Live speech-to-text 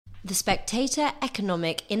The Spectator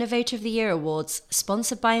Economic Innovator of the Year Awards,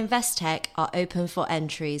 sponsored by Investec, are open for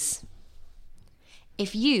entries.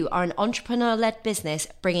 If you are an entrepreneur-led business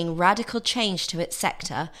bringing radical change to its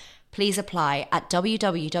sector, please apply at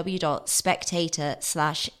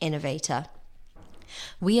www.spectator/innovator.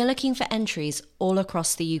 We are looking for entries all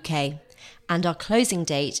across the UK, and our closing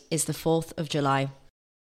date is the 4th of July.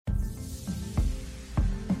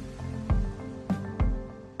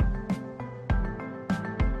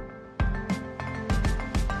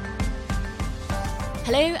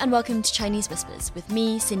 Hello and welcome to Chinese Whispers with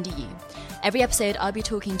me, Cindy Yu. Every episode I'll be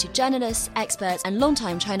talking to journalists, experts and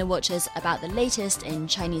long-time China watchers about the latest in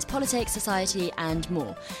Chinese politics, society and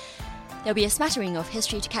more. There'll be a smattering of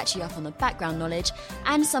history to catch you up on the background knowledge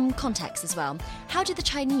and some context as well. How do the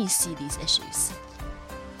Chinese see these issues?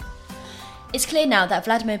 It's clear now that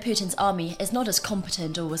Vladimir Putin's army is not as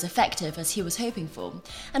competent or as effective as he was hoping for.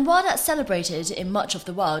 And while that's celebrated in much of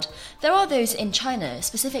the world, there are those in China,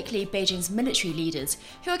 specifically Beijing's military leaders,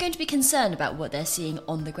 who are going to be concerned about what they're seeing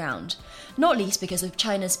on the ground. Not least because of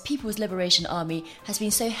China's People's Liberation Army has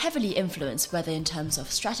been so heavily influenced, whether in terms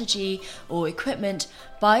of strategy or equipment,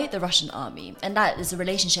 by the Russian army. And that is a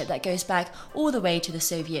relationship that goes back all the way to the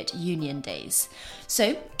Soviet Union days.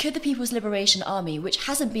 So, could the People's Liberation Army, which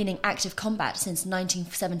hasn't been in active combat since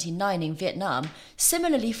 1979 in Vietnam,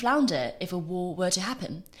 similarly flounder if a war were to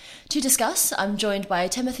happen? To discuss, I'm joined by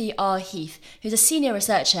Timothy R. Heath, who's a senior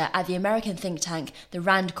researcher at the American think tank, the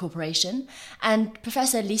RAND Corporation, and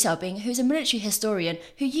Professor Li Xiaobing, who's a military historian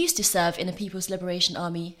who used to serve in the People's Liberation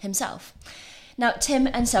Army himself. Now, Tim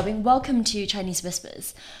and Xiaobing, welcome to Chinese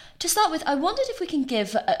Whispers. To start with, I wondered if we can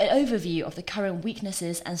give an overview of the current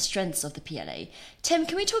weaknesses and strengths of the PLA. Tim,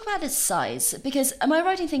 can we talk about its size? Because am I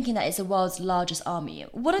right in thinking that it's the world's largest army?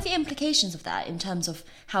 What are the implications of that in terms of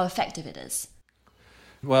how effective it is?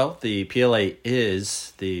 Well, the PLA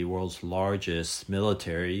is the world's largest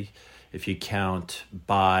military if you count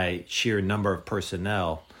by sheer number of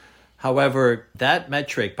personnel. However, that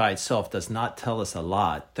metric by itself does not tell us a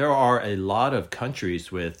lot. There are a lot of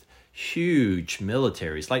countries with huge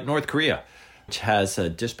militaries, like North Korea, which has a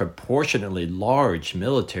disproportionately large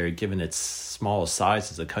military given its small size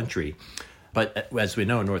as a country. But as we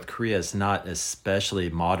know, North Korea is not especially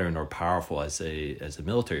modern or powerful as a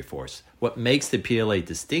military force. What makes the PLA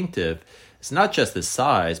distinctive is not just the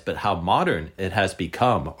size, but how modern it has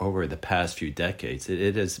become over the past few decades.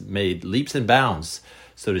 It has made leaps and bounds,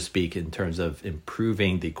 so to speak, in terms of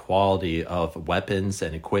improving the quality of weapons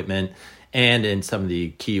and equipment, and in some of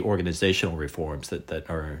the key organizational reforms that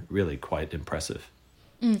are really quite impressive.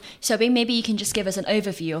 So maybe you can just give us an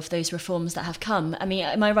overview of those reforms that have come. I mean,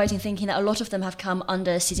 am I right in thinking that a lot of them have come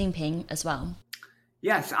under Xi Jinping as well?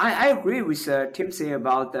 Yes, I agree with Timothy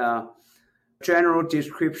about the general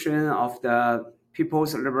description of the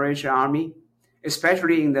People's Liberation Army,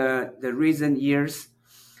 especially in the recent years.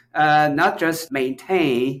 Not just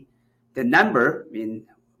maintain the number in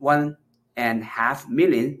 1.5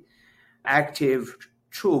 million active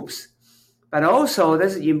troops, but also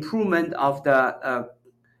this improvement of the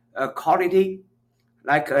quality,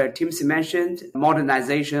 like Timothy mentioned,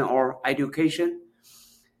 modernization or education.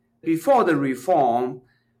 Before the reform,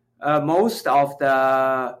 most of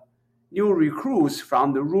the new recruits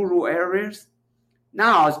from the rural areas,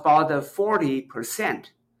 now it's about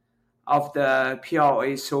 40% of the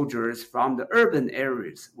PLA soldiers from the urban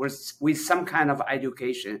areas with some kind of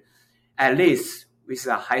education, at least with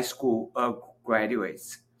a high school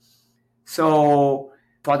graduates. So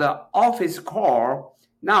for the office corps,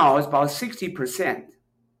 now it's about 60%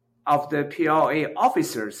 of the PLA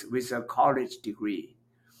officers with a college degree.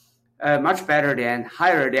 Much better than,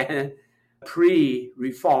 higher than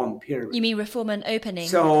pre-reform period. You mean reform and opening?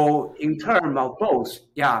 So in terms of both,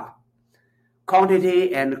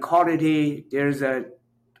 quantity and quality,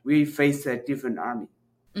 we face a different army.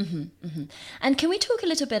 And can we talk a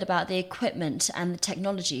little bit about the equipment and the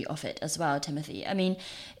technology of it as well, Timothy? I mean,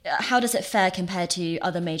 how does it fare compared to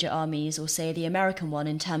other major armies, or say the American one,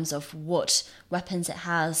 in terms of what weapons it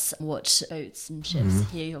has, what boats and ships?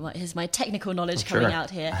 Here's my technical knowledge coming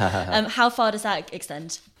out here. How far does that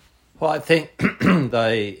extend? Well, I think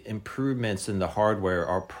the improvements in the hardware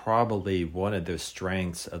are probably one of the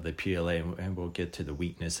strengths of the PLA, and we'll get to the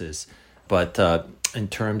weaknesses. But in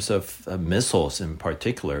terms of missiles in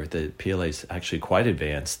particular, the PLA is actually quite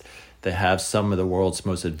advanced. They have some of the world's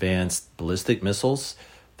most advanced ballistic missiles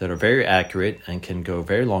that are very accurate and can go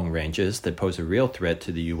very long ranges that pose a real threat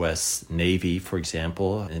to the U.S. Navy, for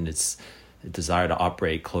example, in its desire to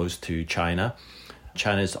operate close to China.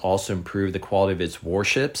 China has also improved the quality of its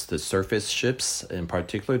warships, the surface ships in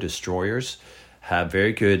particular, destroyers. have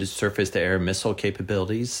very good surface-to-air missile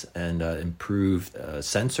capabilities and improved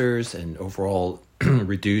sensors and overall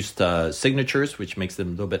reduced signatures, which makes them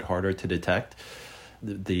a little bit harder to detect.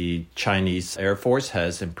 The Chinese Air Force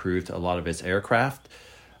has improved a lot of its aircraft.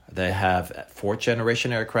 They have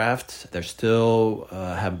fourth-generation aircraft. They still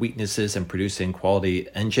have weaknesses in producing quality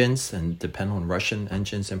engines and depend on Russian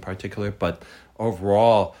engines in particular. But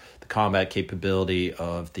overall, the combat capability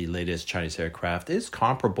of the latest Chinese aircraft is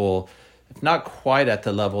comparable, if not quite at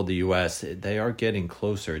the level of the U.S. They are getting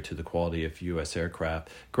closer to the quality of U.S. aircraft.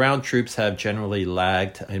 Ground troops have generally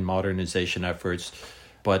lagged in modernization efforts.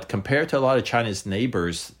 But compared to a lot of China's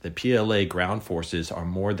neighbors, the PLA ground forces are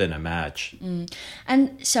more than a match. And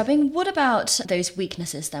Xiaobing, what about those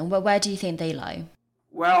weaknesses then? Where do you think they lie?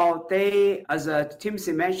 Well, they, as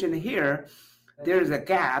Timothy mentioned here, there is a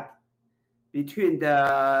gap between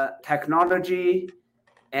the technology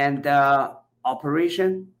and the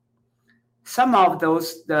operation. Some of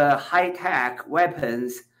the high-tech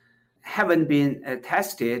weapons haven't been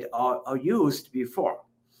tested or used before.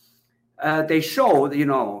 They showed,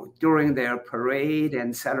 during their parade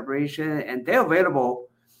and celebration, and they're available.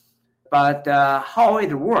 But how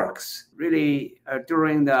it works really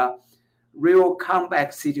during the real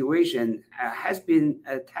combat situation has been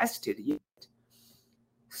tested yet.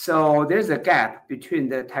 So there's a gap between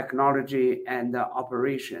the technology and the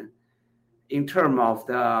operation in terms of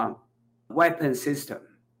the weapon system.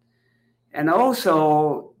 And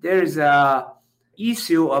also there's a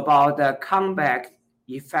issue about the combat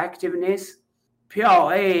effectiveness.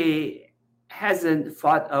 PLA hasn't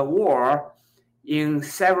fought a war in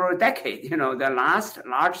several decades. The last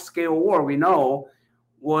large-scale war we know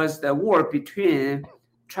was the war between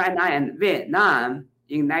China and Vietnam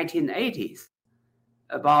in 1980s,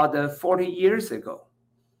 about 40 years ago.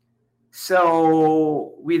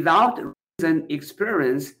 So without recent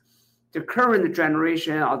experience, the current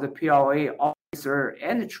generation of the PLA officer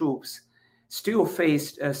and troops still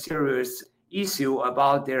faced a serious issue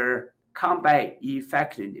about their combat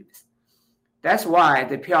effectiveness. That's why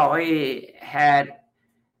the PLA had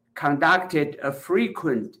conducted a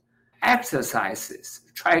frequent exercises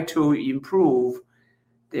to try to improve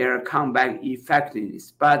their combat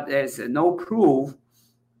effectiveness, but there's no proof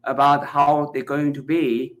about how they're going to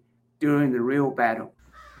be during the real battle.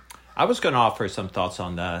 I was going to offer some thoughts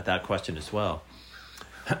on that question as well.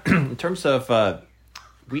 In terms of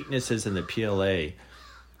weaknesses in the PLA,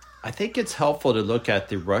 I think it's helpful to look at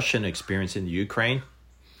the Russian experience in the Ukraine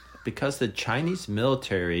because the Chinese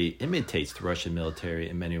military imitates the Russian military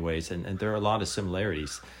in many ways, and there are a lot of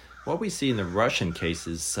similarities. What we see in the Russian case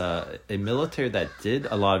is a military that did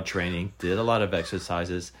a lot of training, did a lot of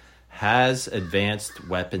exercises, has advanced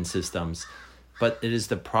weapon systems, but it is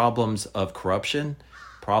the problems of corruption,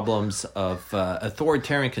 problems of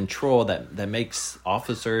authoritarian control that makes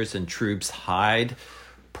officers and troops hide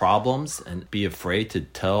problems and be afraid to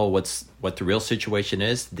tell what the real situation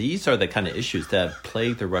is. These are the kind of issues that have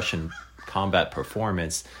plagued the Russian combat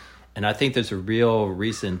performance. And I think there's a real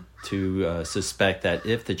reason to suspect that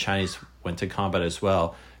if the Chinese went to combat as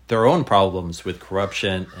well, their own problems with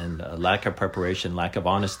corruption and lack of preparation, lack of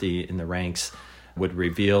honesty in the ranks would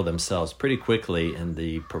reveal themselves pretty quickly in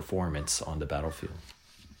the performance on the battlefield.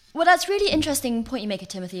 Well, that's a really interesting point you make,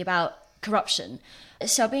 Timothy, about corruption.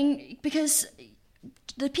 Xiaobing, because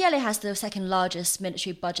the PLA has the second largest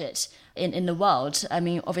military budget in the world. I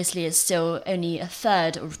mean, obviously it's still only a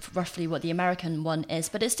third of roughly what the American one is,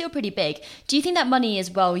 but it's still pretty big. Do you think that money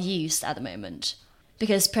is well used at the moment?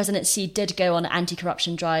 Because President Xi did go on an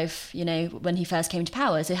anti-corruption drive, when he first came to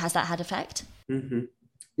power. So has that had effect? Mm-hmm.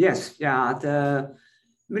 Yes, yeah. The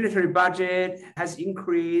military budget has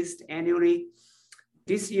increased annually.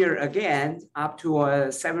 This year, again, up to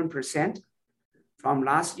 7% from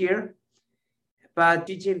last year. But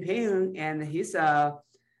Xi Jinping and his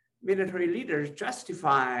military leaders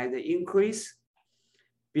justify the increase,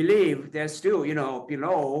 believe they're still,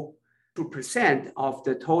 below 2% of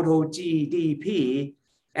the total GDP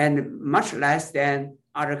and much less than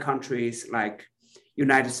other countries like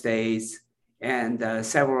United States and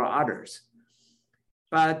several others.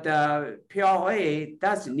 But PLA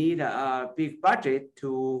does need a big budget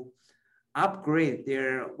to upgrade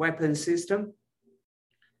their weapon system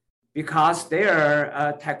because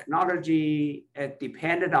their technology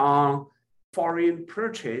depended on foreign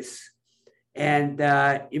purchase and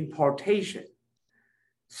importation.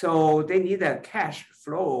 So they need a cash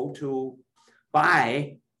flow to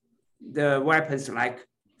buy the weapons like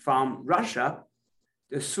from Russia,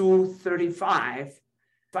 the Su-35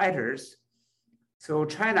 fighters. So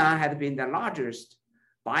China had been the largest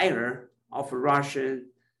buyer of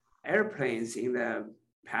Russian airplanes in the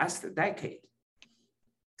past decade.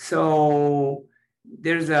 So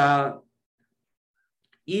there's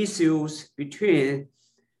issues between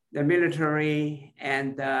the military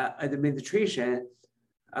and the administration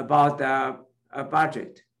about the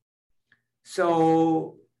budget.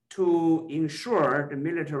 So to ensure the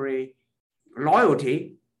military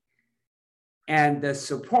loyalty and the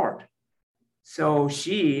support, so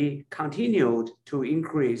she continued to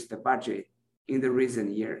increase the budget in the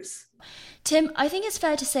recent years. Tim, I think it's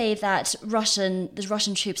fair to say that the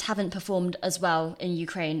Russian troops haven't performed as well in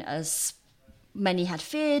Ukraine as many had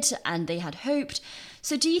feared and they had hoped.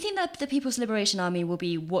 So do you think that the People's Liberation Army will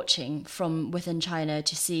be watching from within China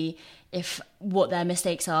to see what their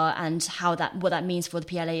mistakes are and what that means for the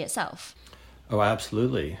PLA itself? Oh,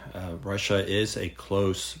 absolutely. Russia is a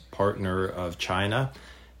close partner of China,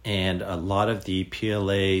 and a lot of the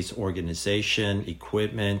PLA's organization,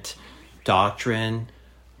 equipment, doctrine,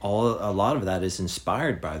 a lot of that is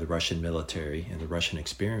inspired by the Russian military and the Russian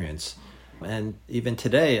experience. And even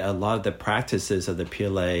today, a lot of the practices of the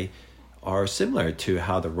PLA are similar to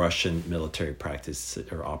how the Russian military practice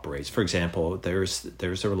or operates. For example, there's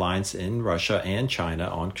a reliance in Russia and China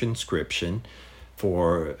on conscription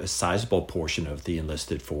for a sizable portion of the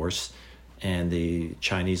enlisted force. And the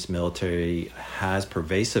Chinese military has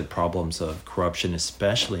pervasive problems of corruption,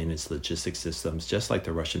 especially in its logistics systems, just like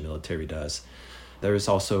the Russian military does. There is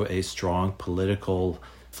also a strong political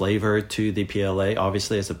flavor to the PLA,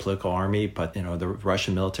 obviously as a political army, but the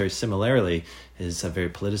Russian military similarly is a very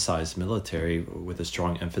politicized military with a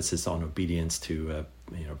strong emphasis on obedience to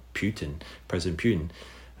Putin, President Putin.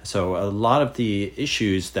 So a lot of the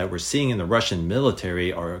issues that we're seeing in the Russian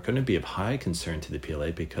military are going to be of high concern to the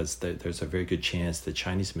PLA because there's a very good chance the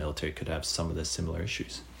Chinese military could have some of the similar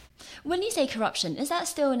issues. When you say corruption, is that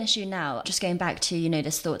still an issue now? Just going back to,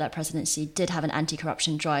 this thought that President Xi did have an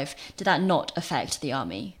anti-corruption drive, did that not affect the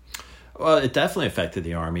army? Well, it definitely affected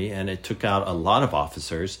the army, and it took out a lot of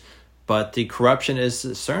officers, but the corruption is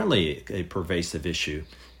certainly a pervasive issue.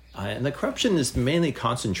 And the corruption is mainly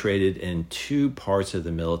concentrated in two parts of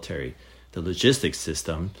the military. The logistics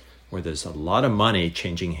system, where there's a lot of money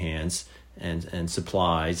changing hands and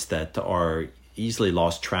supplies that are easily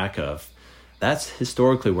lost track of. That's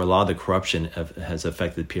historically where a lot of the corruption has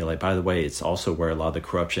affected PLA. By the way, it's also where a lot of the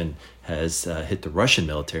corruption has hit the Russian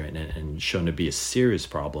military and shown to be a serious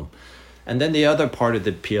problem. And then the other part of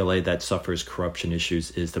the PLA that suffers corruption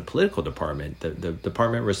issues is the political department, the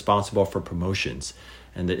department responsible for promotions.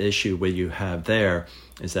 And the issue what you have there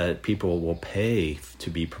is that people will pay to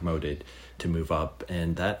be promoted, to move up.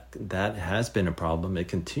 And that has been a problem. It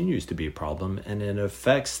continues to be a problem. And it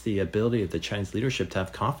affects the ability of the Chinese leadership to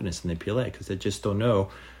have confidence in the PLA because they just don't know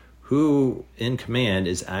who in command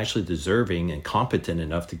is actually deserving and competent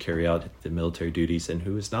enough to carry out the military duties and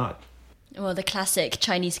who is not. Well, the classic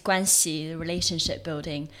Chinese guanxi, the relationship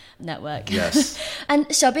building network. Yes. And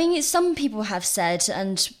Xiaobing, some people have said,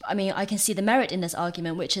 and I can see the merit in this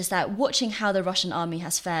argument, which is that watching how the Russian army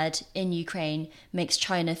has fared in Ukraine makes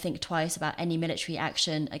China think twice about any military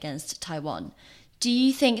action against Taiwan. Do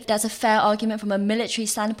you think that's a fair argument from a military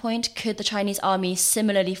standpoint? Could the Chinese army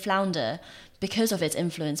similarly flounder because of its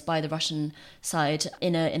influence by the Russian side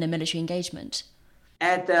in a military engagement?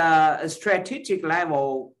 At a strategic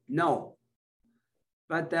level, no.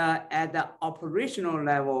 But at the operational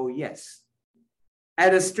level, yes.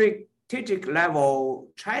 At a strategic level,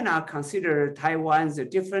 China considers Taiwan as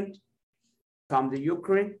different from the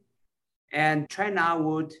Ukraine, and China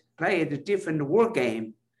would play a different war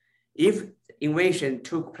game if invasion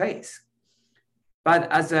took place.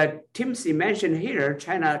 But as Timothy mentioned here,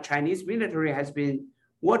 Chinese military has been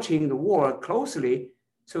watching the war closely.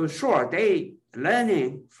 So sure, they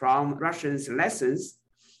learning from Russians' lessons,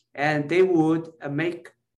 and they would make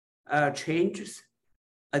changes,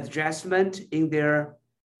 adjustment in their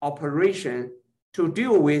operation to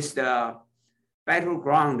deal with the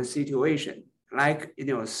battleground situation, like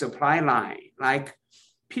supply line, like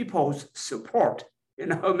people's support.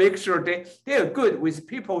 Make sure they are good with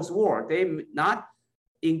people's war. They not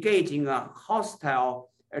engage in a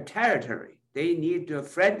hostile territory. They need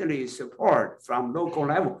friendly support from local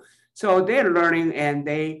level. So they're learning, and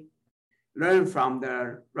they learn from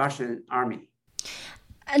the Russian army.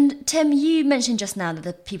 And Tim, you mentioned just now that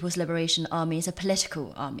the People's Liberation Army is a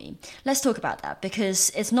political army. Let's talk about that, because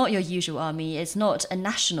it's not your usual army. It's not a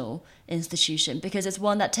national institution, because it's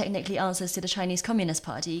one that technically answers to the Chinese Communist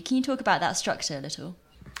Party. Can you talk about that structure a little?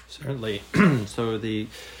 Certainly. So the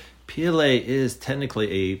PLA is technically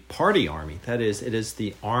a party army. That is, it is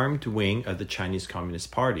the armed wing of the Chinese Communist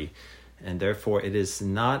Party. And therefore, it is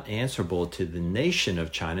not answerable to the nation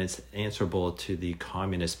of China. It's answerable to the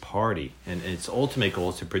Communist Party. And its ultimate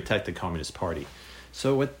goal is to protect the Communist Party.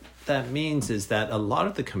 So what that means is that a lot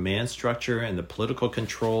of the command structure and the political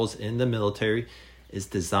controls in the military is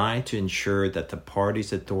designed to ensure that the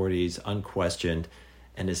party's authority is unquestioned,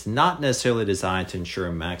 and is not necessarily designed to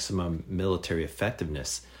ensure maximum military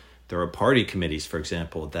effectiveness. There are party committees, for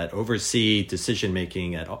example, that oversee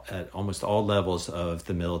decision-making at almost all levels of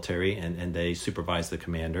the military, and they supervise the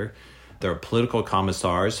commander. There are political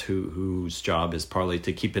commissars whose job is partly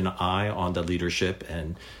to keep an eye on the leadership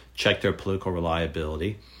and check their political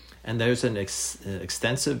reliability. And there's an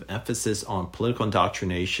extensive emphasis on political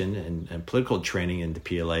indoctrination and political training in the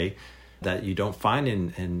PLA that you don't find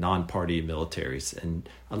in non-party militaries. And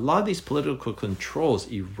a lot of these political controls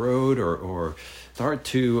erode or start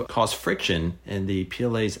to cause friction in the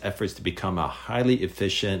PLA's efforts to become a highly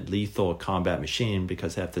efficient, lethal combat machine,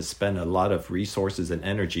 because they have to spend a lot of resources and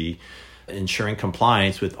energy ensuring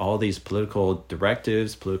compliance with all these political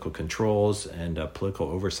directives, political controls, and political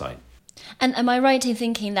oversight. And am I right in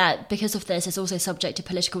thinking that because of this, it's also subject to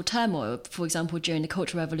political turmoil? For example, during the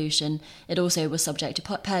Cultural Revolution, it also was subject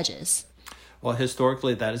to purges. Well,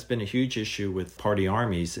 historically, that has been a huge issue with party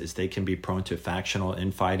armies, is they can be prone to factional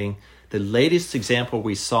infighting. The latest example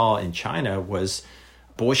we saw in China was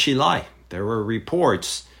Bo Xilai. There were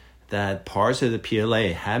reports that parts of the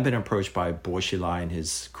PLA had been approached by Bo Xilai and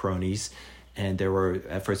his cronies, and there were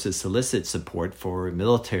efforts to solicit support for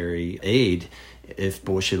military aid if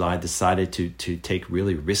Bo Xilai decided to take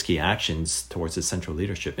really risky actions towards the central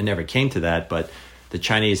leadership. It never came to that, but the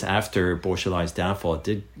Chinese, after Bo Xilai's downfall,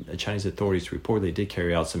 the Chinese authorities reportedly did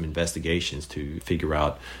carry out some investigations to figure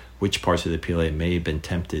out which parts of the PLA may have been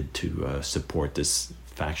tempted to support this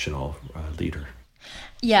factional leader.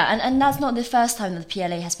 Yeah, and that's not the first time that the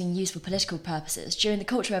PLA has been used for political purposes. During the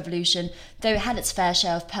Cultural Revolution, though it had its fair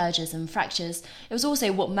share of purges and fractures, it was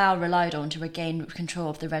also what Mao relied on to regain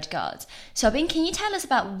control of the Red Guards. So, Bin, can you tell us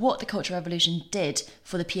about what the Cultural Revolution did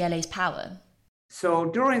for the PLA's power? So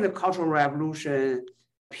during the Cultural Revolution,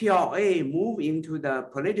 PLA moved into the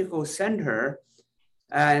political center,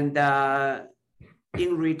 and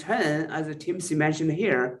in return, as Tim C mentioned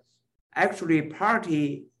here, actually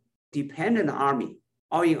party-dependent army.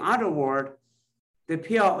 Or in other words, the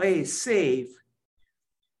PLA saved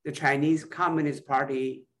the Chinese Communist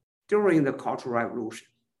Party during the Cultural Revolution.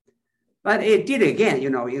 But it did again,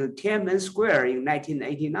 in Tiananmen Square in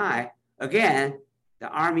 1989, again, the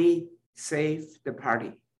army saved the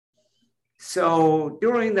party. So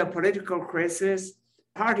during the political crisis,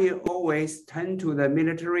 party always turned to the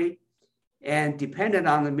military and depended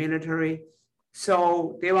on the military.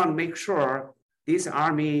 So they want to make sure this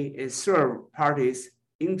army is serve party's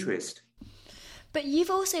interest. But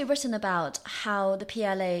you've also written about how the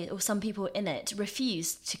PLA, or some people in it,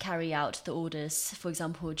 refused to carry out the orders, for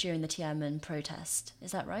example, during the Tiananmen protest.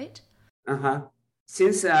 Is that right?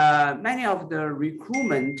 Since many of the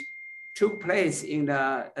recruitment took place in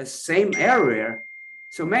the same area,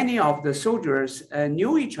 so many of the soldiers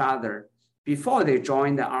knew each other before they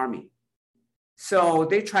joined the army. So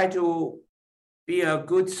they try to be a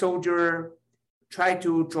good soldier, try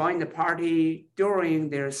to join the party during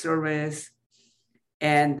their service,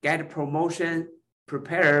 and get a promotion,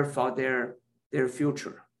 prepare for their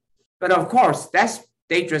future. But of course,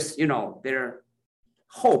 they just, their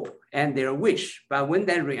hope and their wish. But when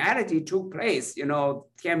that reality took place,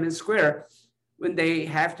 Tiananmen Square, when they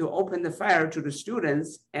have to open the fire to the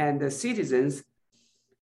students and the citizens,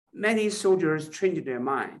 many soldiers changed their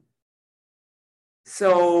mind.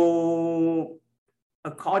 So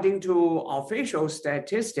according to official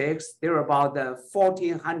statistics, there were about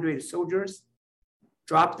 1,400 soldiers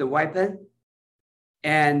dropped the weapon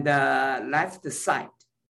and left the site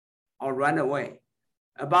or run away.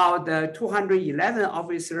 About 211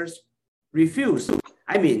 officers refused.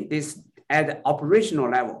 This at the operational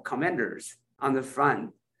level, commanders on the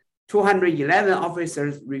front. 211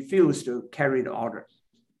 officers refused to carry the order.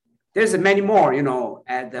 There's many more,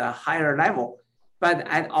 at the higher level. But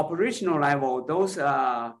at operational level, those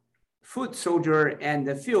foot soldiers and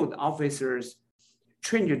the field officers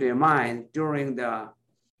changed their mind during the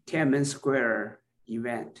Tiananmen Square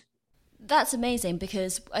event. That's amazing,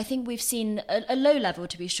 because I think we've seen a low level,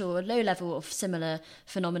 to be sure, a low level of similar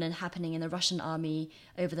phenomenon happening in the Russian army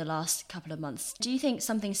over the last couple of months. Do you think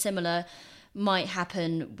something similar might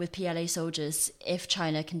happen with PLA soldiers if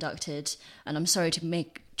China conducted, and I'm sorry to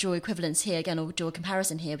draw equivalence here again, or draw a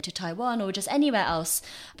comparison here to Taiwan or just anywhere else,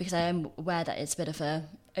 because I am aware that it's a bit of a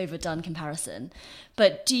overdone comparison.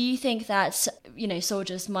 But do you think that,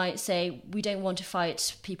 soldiers might say, we don't want to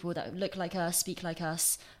fight people that look like us, speak like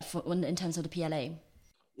us, in terms of the PLA?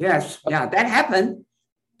 Yes, that happened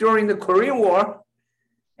during the Korean War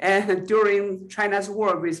and during China's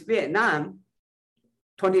war with Vietnam.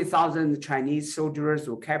 20,000 Chinese soldiers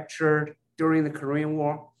were captured during the Korean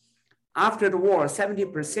War. After the war,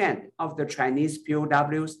 70% of the Chinese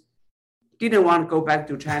POWs didn't want to go back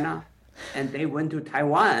to China, and they went to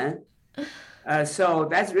Taiwan. So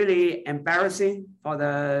that's really embarrassing for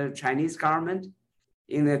the Chinese government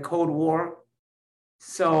in the Cold War.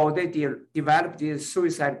 So they developed this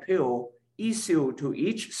suicide pill issued to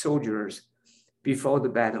each soldiers before the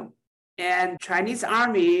battle. And Chinese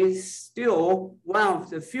army is still one of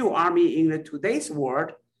the few army in today's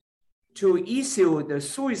world to issue the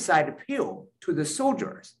suicide pill to the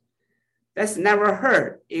soldiers. That's never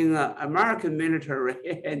heard in American military,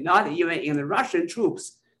 and not even in the Russian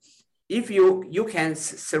troops. If you can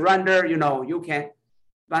surrender, you can,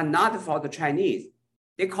 but not for the Chinese.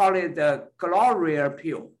 They call it the Gloria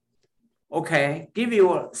pill. Okay, give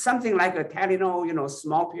you something like a Tylenol,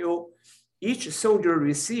 small pill. Each soldier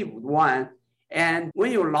received one. And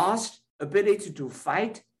when you lost ability to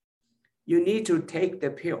fight, you need to take the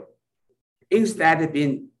pill instead of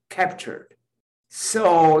being captured.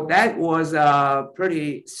 So that was a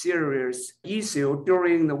pretty serious issue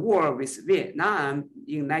during the war with Vietnam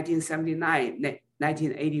in 1979,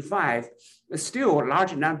 1985. Still a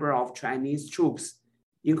large number of Chinese troops,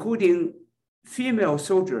 including female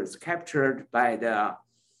soldiers, captured by the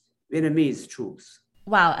Vietnamese troops.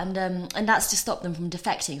 Wow, and that's to stop them from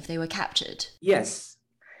defecting if they were captured? Yes.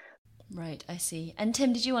 Right, I see. And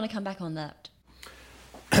Tim, did you want to come back on that?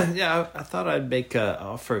 Yeah, I thought I'd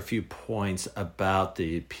offer a few points about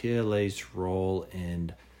the PLA's role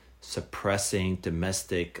in suppressing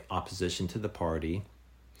domestic opposition to the party,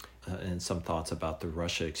 and some thoughts about the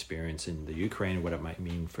Russia experience in the Ukraine and what it might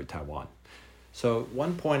mean for Taiwan. So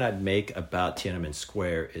one point I'd make about Tiananmen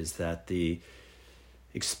Square is that the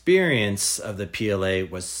experience of the PLA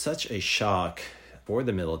was such a shock for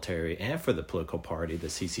the military and for the political party, the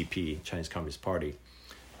CCP, Chinese Communist Party,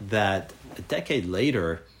 that a decade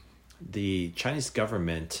later, the Chinese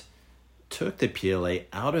government took the PLA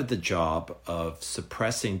out of the job of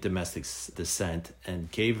suppressing domestic dissent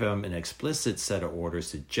and gave them an explicit set of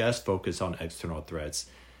orders to just focus on external threats.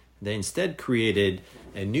 They instead created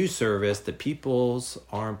a new service, the People's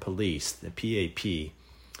Armed Police, the PAP,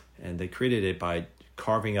 and they created it by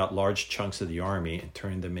carving out large chunks of the army and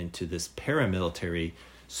turning them into this paramilitary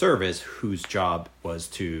service whose job was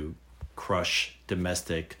to crush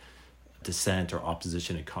domestic dissent or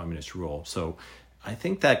opposition to communist rule. So I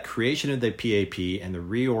think that creation of the PAP and the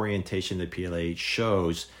reorientation of the PLA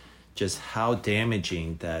shows just how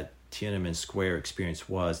damaging that Tiananmen Square experience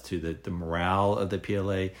was to the morale of the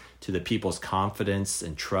PLA, to the people's confidence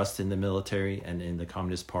and trust in the military and in the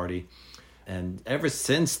Communist Party. And ever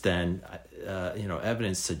since then,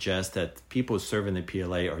 evidence suggests that people who serve in the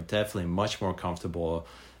PLA are definitely much more comfortable,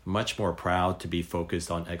 much more proud to be focused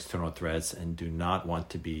on external threats and do not want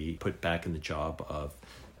to be put back in the job of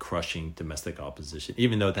crushing domestic opposition,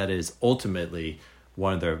 even though that is ultimately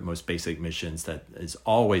one of their most basic missions that is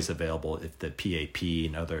always available if the PAP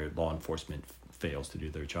and other law enforcement fails to do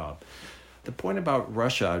their job. The point about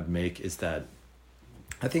Russia I'd make is that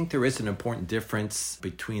I think there is an important difference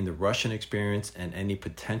between the Russian experience and any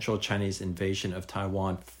potential Chinese invasion of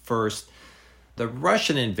Taiwan. First, the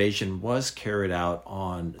Russian invasion was carried out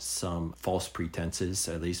on some false pretenses,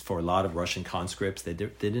 at least for a lot of Russian conscripts. They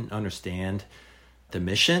didn't understand the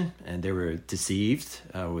mission, and they were deceived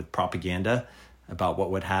with propaganda about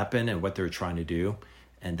what would happen and what they were trying to do.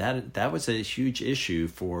 And that was a huge issue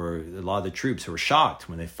for a lot of the troops who were shocked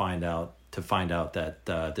when they find out that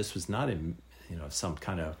this was not some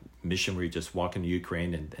kind of mission where you just walk into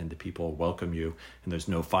Ukraine and the people welcome you and there's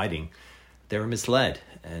no fighting. They were misled,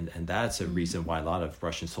 and that's a reason why a lot of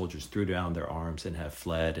Russian soldiers threw down their arms and have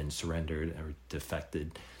fled and surrendered or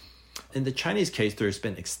defected. In the Chinese case, there's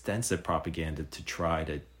been extensive propaganda to try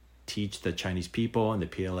to teach the Chinese people and the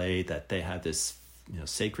PLA that they have this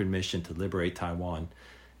sacred mission to liberate Taiwan.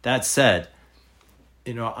 That said,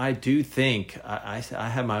 I do think, I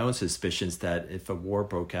have my own suspicions that if a war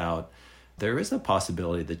broke out, there is a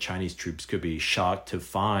possibility that Chinese troops could be shocked to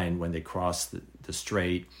find when they cross the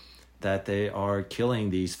strait that they are killing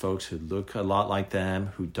these folks who look a lot like them,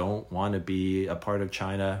 who don't want to be a part of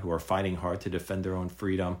China, who are fighting hard to defend their own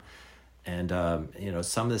freedom. And,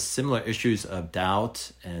 some of the similar issues of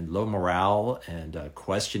doubt and low morale and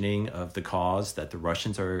questioning of the cause that the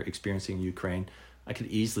Russians are experiencing in Ukraine, I could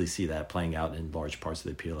easily see that playing out in large parts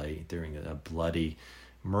of the PLA during a bloody,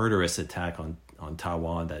 murderous attack on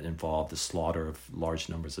Taiwan that involved the slaughter of large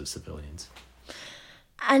numbers of civilians.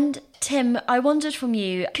 And Tim, I wondered from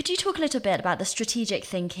you, could you talk a little bit about the strategic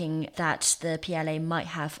thinking that the PLA might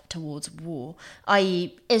have towards war?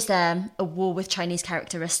 I.e., is there a war with Chinese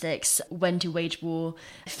characteristics, when to wage war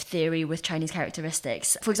theory with Chinese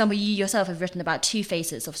characteristics? For example, you yourself have written about two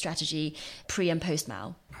phases of strategy, pre and post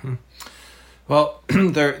Mao. Well,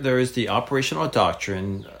 there is the operational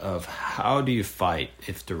doctrine of how do you fight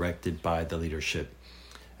if directed by the leadership.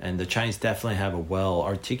 And the Chinese definitely have a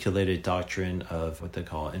well-articulated doctrine of what they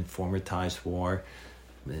call informatized war,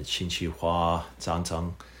 信息化战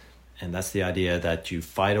争. And that's the idea that you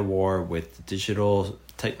fight a war with digital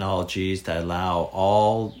technologies that allow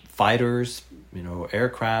all fighters,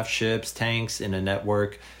 aircraft, ships, tanks in a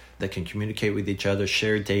network that can communicate with each other,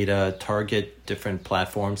 share data, target different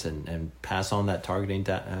platforms, and pass on that targeting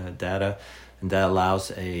data. And that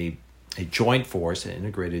allows a joint force, an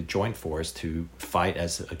integrated joint force, to fight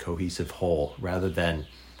as a cohesive whole rather than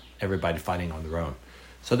everybody fighting on their own.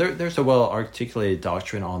 So there's a well-articulated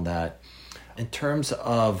doctrine on that. In terms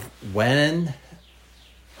of when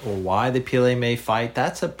or why the PLA may fight,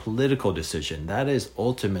 that's a political decision. That is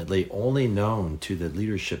ultimately only known to the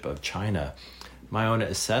leadership of China. My own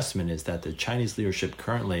assessment is that the Chinese leadership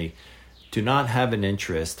currently do not have an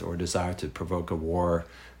interest or desire to provoke a war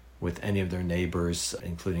with any of their neighbors,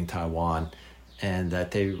 including Taiwan, and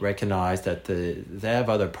that they recognize that they have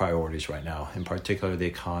other priorities right now, in particular the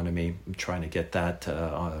economy, trying to get that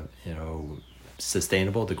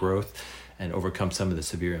sustainable, the growth, and overcome some of the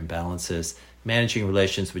severe imbalances, managing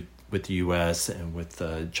relations with the U.S. and with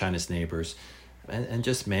China's neighbors, and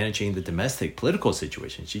just managing the domestic political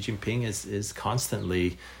situation. Xi Jinping is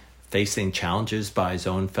constantly facing challenges by his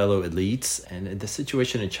own fellow elites, and the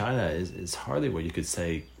situation in China is hardly what you could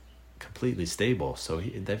say completely stable. So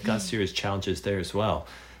they've got serious challenges there as well.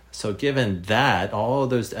 So given that, all of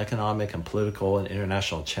those economic and political and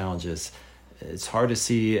international challenges, it's hard to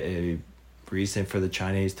see a reason for the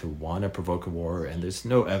Chinese to want to provoke a war, and there's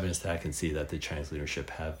no evidence that I can see that the Chinese leadership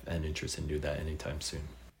have an interest in doing that anytime soon.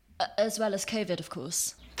 As well as COVID, of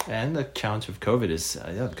course. And the challenge of COVID is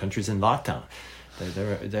the country's in lockdown.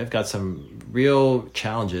 They've got some real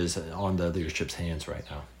challenges on the leadership's hands right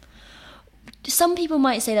now. Some people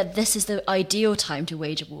might say that this is the ideal time to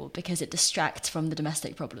wage a war because it distracts from the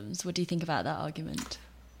domestic problems. What do you think about that argument?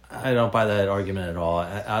 I don't buy that argument at all.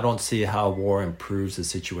 I don't see how war improves the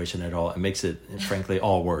situation at all. It makes it, frankly,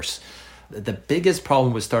 all worse. The biggest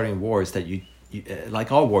problem with starting war is that you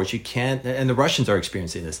like all wars, you can't, and the Russians are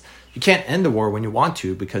experiencing this, you can't end the war when you want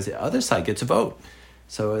to because the other side gets a vote.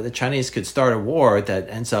 So the Chinese could start a war that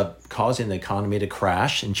ends up causing the economy to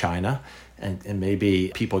crash in China. And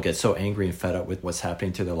maybe people get so angry and fed up with what's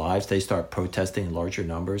happening to their lives, they start protesting in larger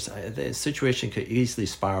numbers. The situation could easily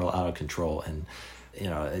spiral out of control. And,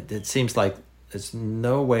 it seems like there's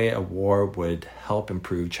no way a war would help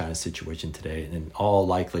improve China's situation today. And in all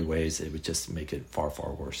likely ways, it would just make it far,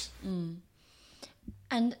 far worse.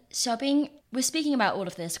 And Xiaobing, we're speaking about all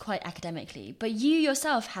of this quite academically, but you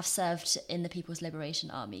yourself have served in the People's Liberation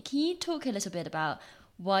Army. Can you talk a little bit about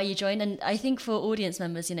why you joined? And I think for audience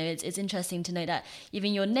members, it's interesting to know that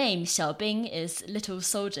even your name, Xiaobing, is little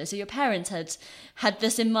soldier. So your parents had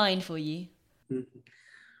this in mind for you. Mm-hmm.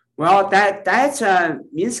 Well, that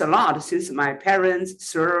means a lot since my parents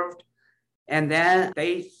served, and then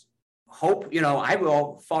they hope, I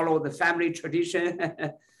will follow the family tradition.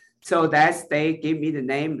 So they gave me the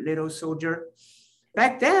name Little Soldier.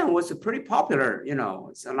 Back then it was pretty popular,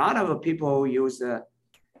 It's a lot of people use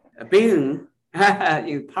Bing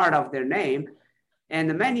in part of their name,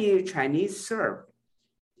 and many Chinese served.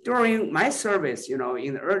 During my service, in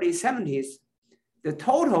the early 70s, the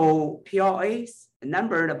total PLAs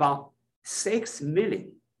numbered about 6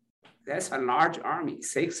 million. That's a large army,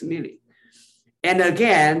 6 million. And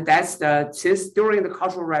again, since during the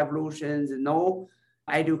Cultural Revolutions, no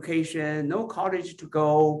education, no college to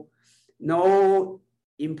go, no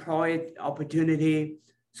employed opportunity.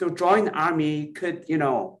 So join the army could,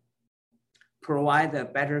 provide a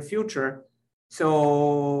better future.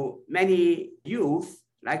 So many youth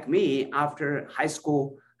like me after high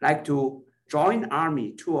school like to join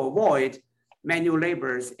army to avoid manual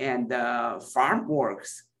labors and farm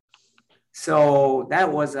works. So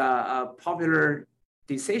that was a popular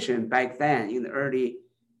decision back then in the early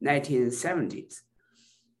 1970s.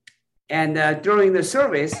 And during the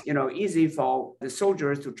service, easy for the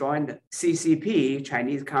soldiers to join the CCP,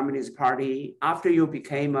 Chinese Communist Party. After you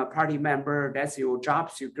became a party member, that's your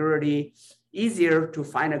job security. Easier to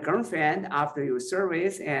find a girlfriend after your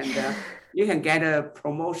service, and you can get a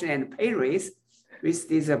promotion and pay raise with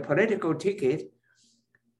this political ticket.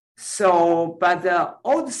 So, but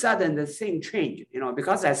all of a sudden the thing changed,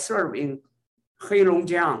 because I served in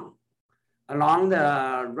Heilongjiang, along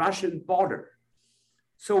the Russian border.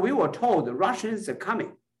 So we were told the Russians are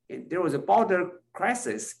coming. And there was a border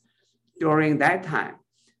crisis during that time.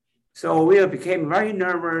 So we became very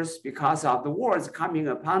nervous because of the wars coming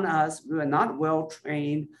upon us. We were not well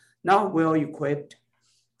trained, not well equipped.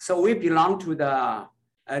 So we belong to the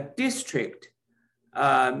district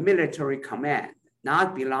military command,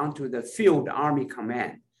 not belong to the field army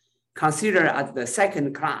command, considered as the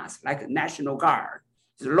second class, like National Guard,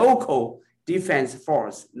 the local defense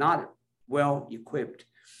force, not well equipped.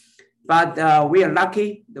 But we are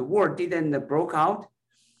lucky, the war didn't broke out.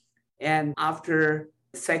 And after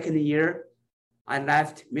the second year, I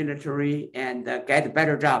left military and get a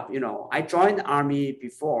better job. I joined the army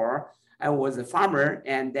before. I was a farmer.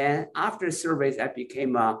 And then after service, I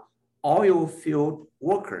became an oil field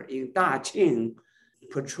worker in Daqing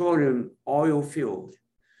petroleum oil field.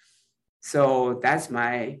 So that's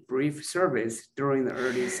my brief service during the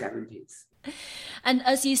early 70s. And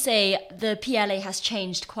as you say, the PLA has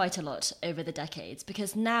changed quite a lot over the decades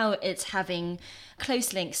because now it's having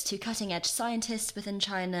close links to cutting-edge scientists within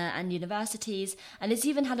China and universities, and it's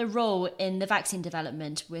even had a role in the vaccine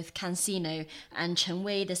development with CanSino and Chen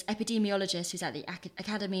Wei, this epidemiologist who's at the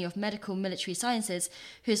Academy of Medical Military Sciences,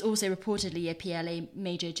 who is also reportedly a PLA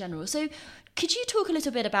Major General. So could you talk a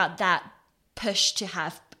little bit about that push to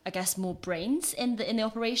have, I guess, more brains in the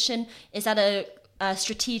operation? Is that a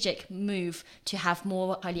strategic move to have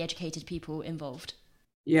more highly educated people involved?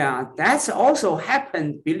 Yeah, that's also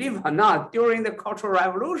happened, believe it or not, during the Cultural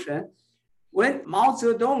Revolution, when Mao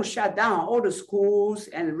Zedong shut down all the schools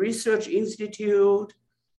and research institute,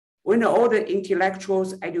 when all the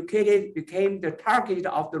intellectuals educated became the target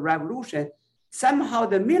of the revolution, somehow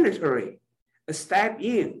the military stepped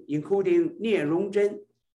in, including Nie Rongzhen,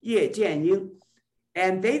 Ye Jianying,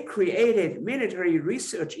 and they created military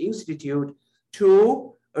research institute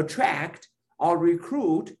to attract or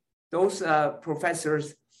recruit those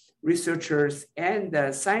professors, researchers,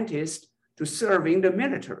 and scientists to serve in the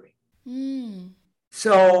military.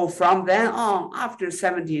 So from then on, after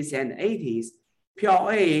 70s and 80s,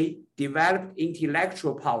 PLA developed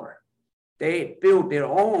intellectual power. They built their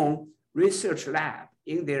own research lab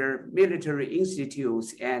in their military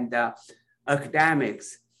institutes and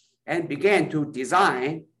academics and began to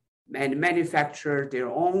design and manufacture their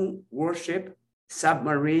own warship,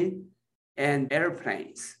 submarine, and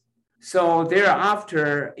airplanes. So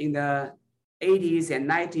thereafter, in the 80s and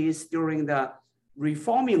 90s, during the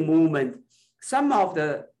reforming movement, some of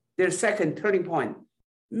their second turning point,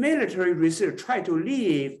 military research tried to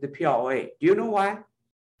leave the PLA. Do you know why?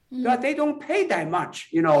 Because they don't pay that much.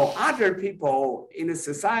 Other people in the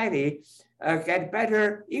society get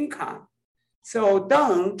better income. So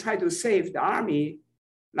Deng tried to save the army.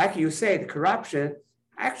 Like you said, corruption,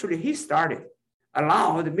 actually he started,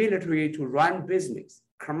 allowed the military to run business,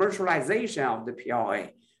 commercialization of the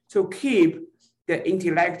PLA, to keep the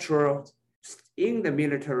intellectuals in the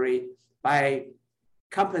military by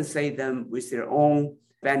compensate them with their own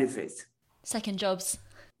benefits. Second jobs.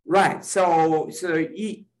 Right. So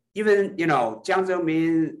even, Jiang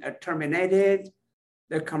Zemin terminated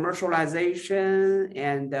the commercialization,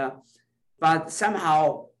 but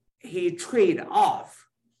somehow he traded off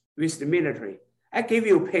with the military. I give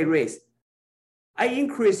you a pay raise. I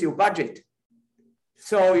increase your budget.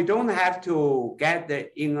 So you don't have to get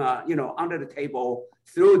under the table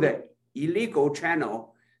through the illegal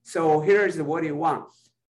channel. So here's what you want.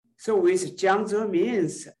 So with Jiang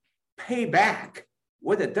Zemin's payback,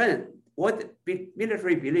 what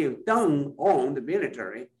military believed Deng owned the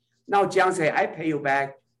military. Now Jiang say, I pay you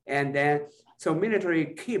back. And then, so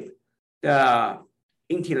military keep the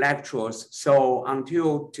intellectuals. So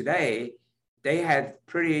until today, they had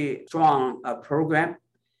pretty strong program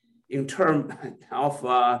in terms of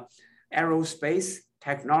aerospace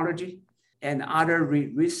technology and other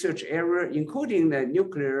research area, including the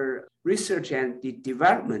nuclear research and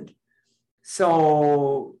development.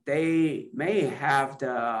 So they may have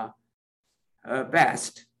the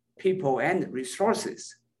best people and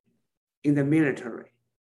resources in the military.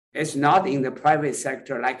 It's not in the private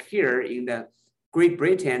sector like here in the Great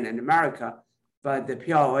Britain and America, but the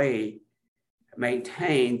PLA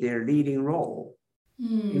maintain their leading role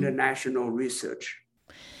in the national research.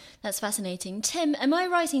 That's fascinating. Tim, am I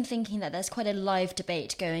right in thinking that there's quite a live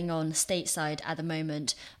debate going on stateside at the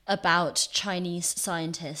moment about Chinese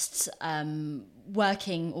scientists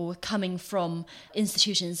working or coming from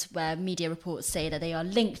institutions where media reports say that they are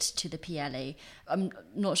linked to the PLA? I'm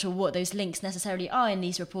not sure what those links necessarily are in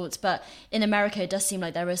these reports, but in America it does seem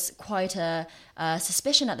like there is quite a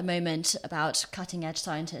suspicion at the moment about cutting-edge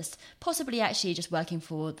scientists possibly actually just working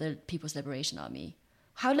for the People's Liberation Army.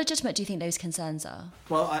 How legitimate do you think those concerns are?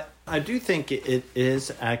 Well, I do think it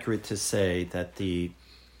is accurate to say that the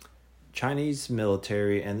Chinese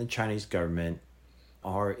military and the Chinese government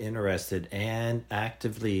are interested and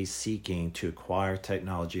actively seeking to acquire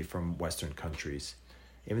technology from Western countries.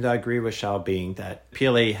 Even though I agree with Xiaobing that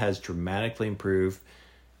PLA has dramatically improved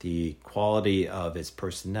the quality of its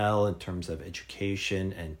personnel in terms of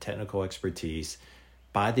education and technical expertise,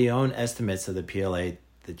 by the own estimates of the PLA,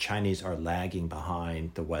 the Chinese are lagging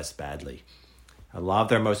behind the West badly. A lot of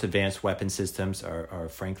their most advanced weapon systems are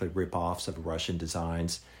frankly rip-offs of Russian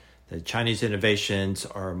designs. The Chinese innovations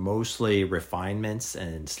are mostly refinements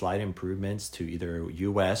and slight improvements to either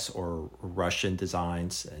U.S. or Russian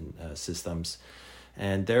designs and systems.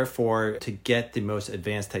 And therefore, to get the most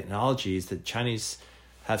advanced technologies, the Chinese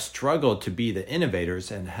have struggled to be the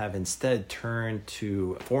innovators and have instead turned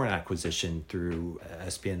to foreign acquisition through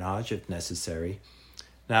espionage if necessary.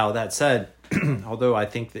 Now, that said, although I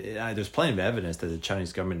think that there's plenty of evidence that the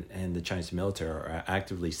Chinese government and the Chinese military are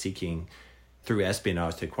actively seeking through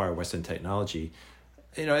espionage to acquire Western technology,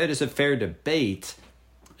 it is a fair debate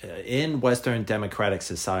in Western democratic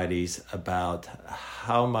societies about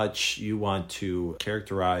how much you want to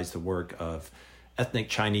characterize the work of ethnic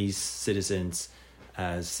Chinese citizens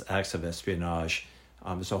as acts of espionage.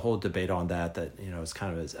 There's a whole debate on that is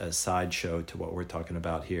kind of a sideshow to what we're talking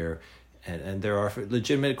about here. And there are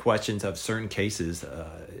legitimate questions of certain cases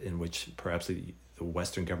in which perhaps the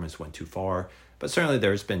Western governments went too far. But certainly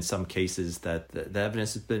there's been some cases that the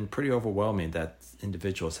evidence has been pretty overwhelming that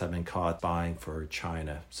individuals have been caught buying for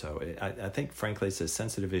China. So I think, frankly, it's a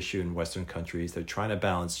sensitive issue in Western countries. They're trying to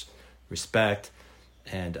balance respect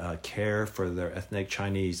and care for their ethnic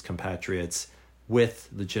Chinese compatriots with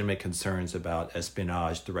legitimate concerns about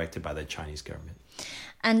espionage directed by the Chinese government.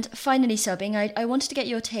 And finally, Xiaobing, I wanted to get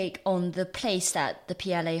your take on the place that the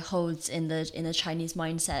PLA holds in the Chinese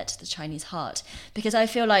mindset, the Chinese heart, because I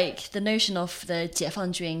feel like the notion of the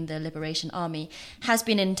Jiefangjuan, the Liberation Army, has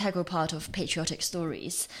been an integral part of patriotic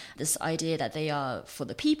stories. This idea that they are for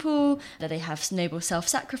the people, that they have noble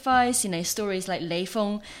self-sacrifice, stories like Lei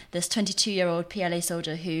Feng, this 22-year-old PLA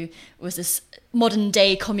soldier who was this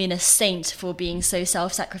modern-day communist saint for being so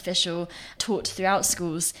self-sacrificial, taught throughout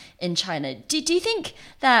schools in China. Do you think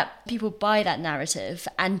that people buy that narrative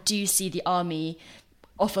and do see the army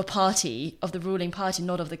of a party, of the ruling party,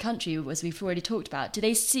 not of the country, as we've already talked about? Do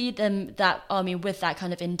they see that army with that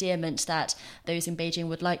kind of endearment that those in Beijing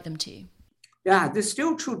would like them to? Yeah, this is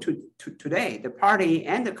still true to today. The party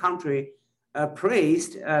and the country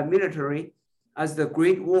praised military as the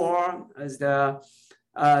Great War, as the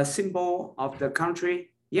symbol of the country.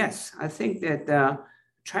 Yes, I think that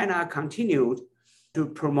China continued to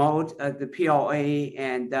promote the PLA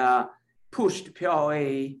and pushed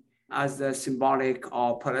PLA as a symbolic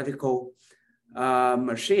or political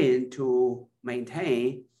machine to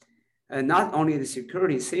maintain not only the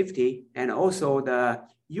security, safety, and also the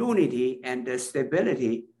unity and the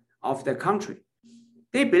stability of the country.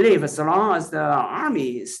 They believe as long as the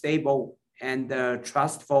army is stable and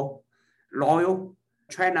trustful, loyal,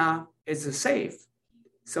 China is safe.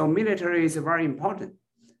 So military is very important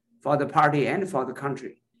for the party and for the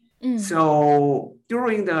country. So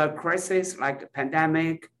during the crisis like the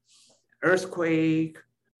pandemic, earthquake,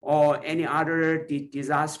 or any other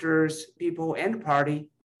disasters, people and party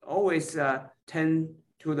always turn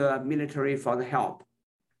to the military for the help.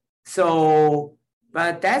 So,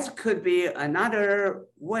 but that could be another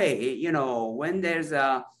way, when there's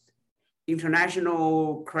a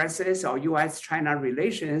international crisis or U.S.-China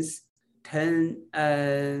relations turn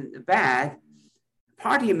bad,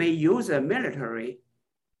 party may use the military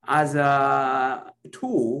as a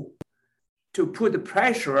tool to put the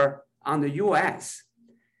pressure on the U.S.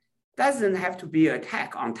 Doesn't have to be an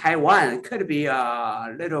attack on Taiwan. It could be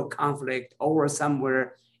a little conflict over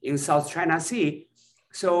somewhere in South China Sea.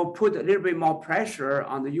 So put a little bit more pressure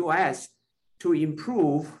on the U.S. to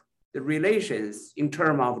improve the relations in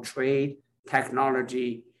terms of trade,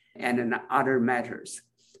 technology, and other matters.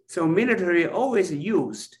 So military always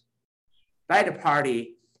used by the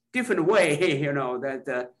party different way,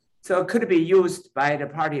 so it could be used by the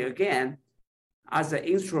party again as an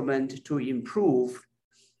instrument to improve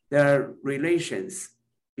the relations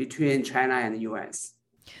between China and the U.S.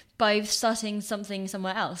 by starting something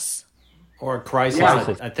somewhere else. Or a crisis.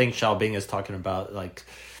 Yeah. I think Xiaobing is talking about like,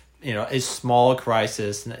 a small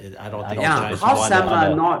crisis. I don't think China's cause one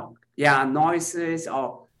some noises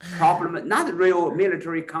or problem, not real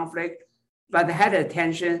military conflict, but had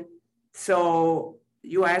attention. So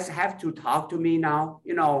U.S. have to talk to me now.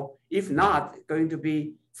 If not, going to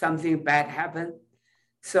be something bad happen.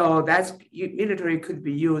 So that's military could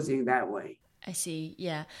be used in that way. I see,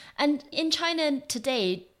 yeah. And in China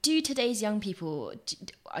today, do today's young people,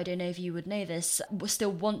 I don't know if you would know this,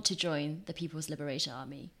 still want to join the People's Liberation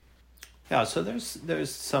Army? Yeah, so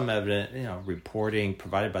there's some evidence, reporting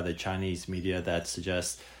provided by the Chinese media that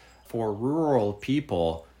suggests for rural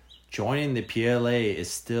people, joining the PLA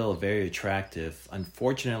is still very attractive.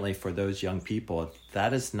 Unfortunately for those young people,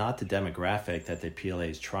 that is not the demographic that the PLA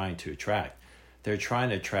is trying to attract. They're trying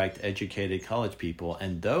to attract educated college people,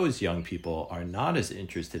 and those young people are not as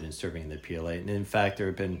interested in serving the PLA. And in fact, there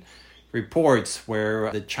have been reports where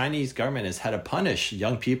the Chinese government has had to punish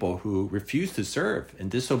young people who refused to serve and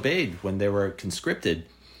disobeyed when they were conscripted.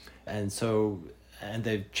 And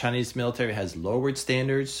the Chinese military has lowered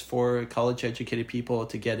standards for college-educated people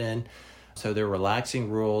to get in. So they're relaxing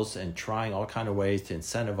rules and trying all kinds of ways to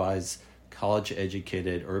incentivize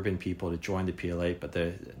college-educated urban people to join the PLA, but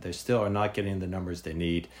they still are not getting the numbers they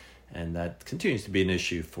need, and that continues to be an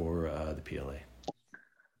issue for the PLA.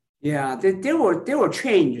 Yeah, there were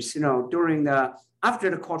changes, during after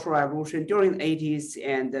the Cultural Revolution, during the 80s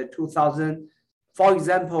and the 2000. For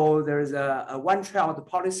example, there's a one-child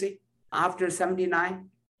policy after 79.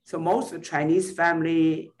 So most of the Chinese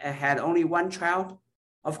family had only one child.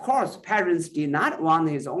 Of course, parents did not want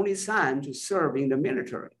his only son to serve in the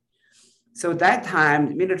military. So that time,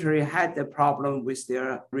 the military had the problem with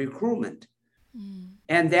their recruitment.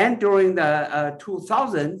 And then during the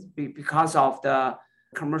 2000s, because of the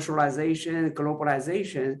commercialization,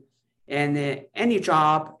 globalization, and any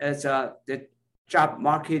job as the job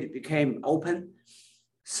market became open.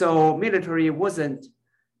 So military wasn't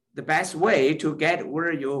the best way to get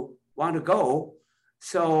where you want to go.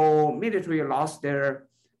 So military lost their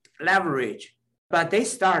leverage, but they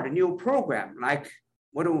start a new program like,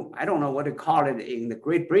 I don't know what they call it in the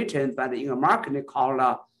Great Britain, but in America they call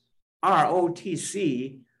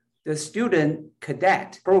ROTC, the Student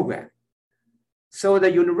Cadet Program. So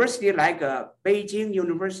the university like Beijing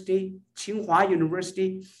University, Tsinghua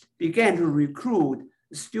University began to recruit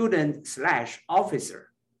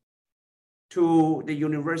student/officer to the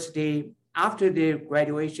university. After their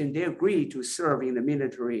graduation, they agreed to serve in the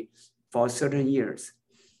military for certain years.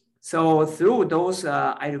 So through those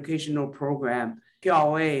educational programs,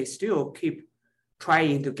 PLA still keep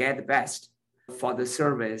trying to get the best for the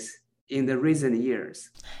service in the recent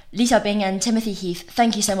years. Li Xiaobing and Timothy Heath,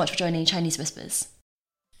 thank you so much for joining Chinese Whispers.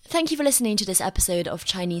 Thank you for listening to this episode of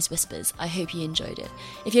Chinese Whispers. I hope you enjoyed it.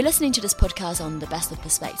 If you're listening to this podcast on the Best of the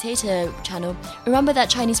Spectator channel, remember that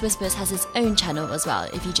Chinese Whispers has its own channel as well.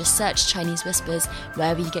 If you just search Chinese Whispers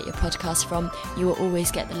wherever you get your podcast from, you will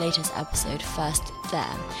always get the latest episode first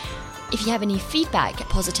there. If you have any feedback,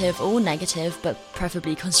 positive or negative, but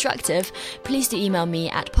preferably constructive, please do email me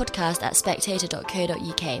at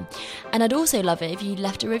podcast@spectator.co.uk. And I'd also love it if you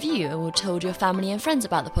left a review or told your family and friends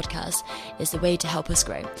about the podcast. It's the way to help us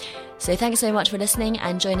grow. So thanks so much for listening,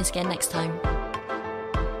 and join us again next time.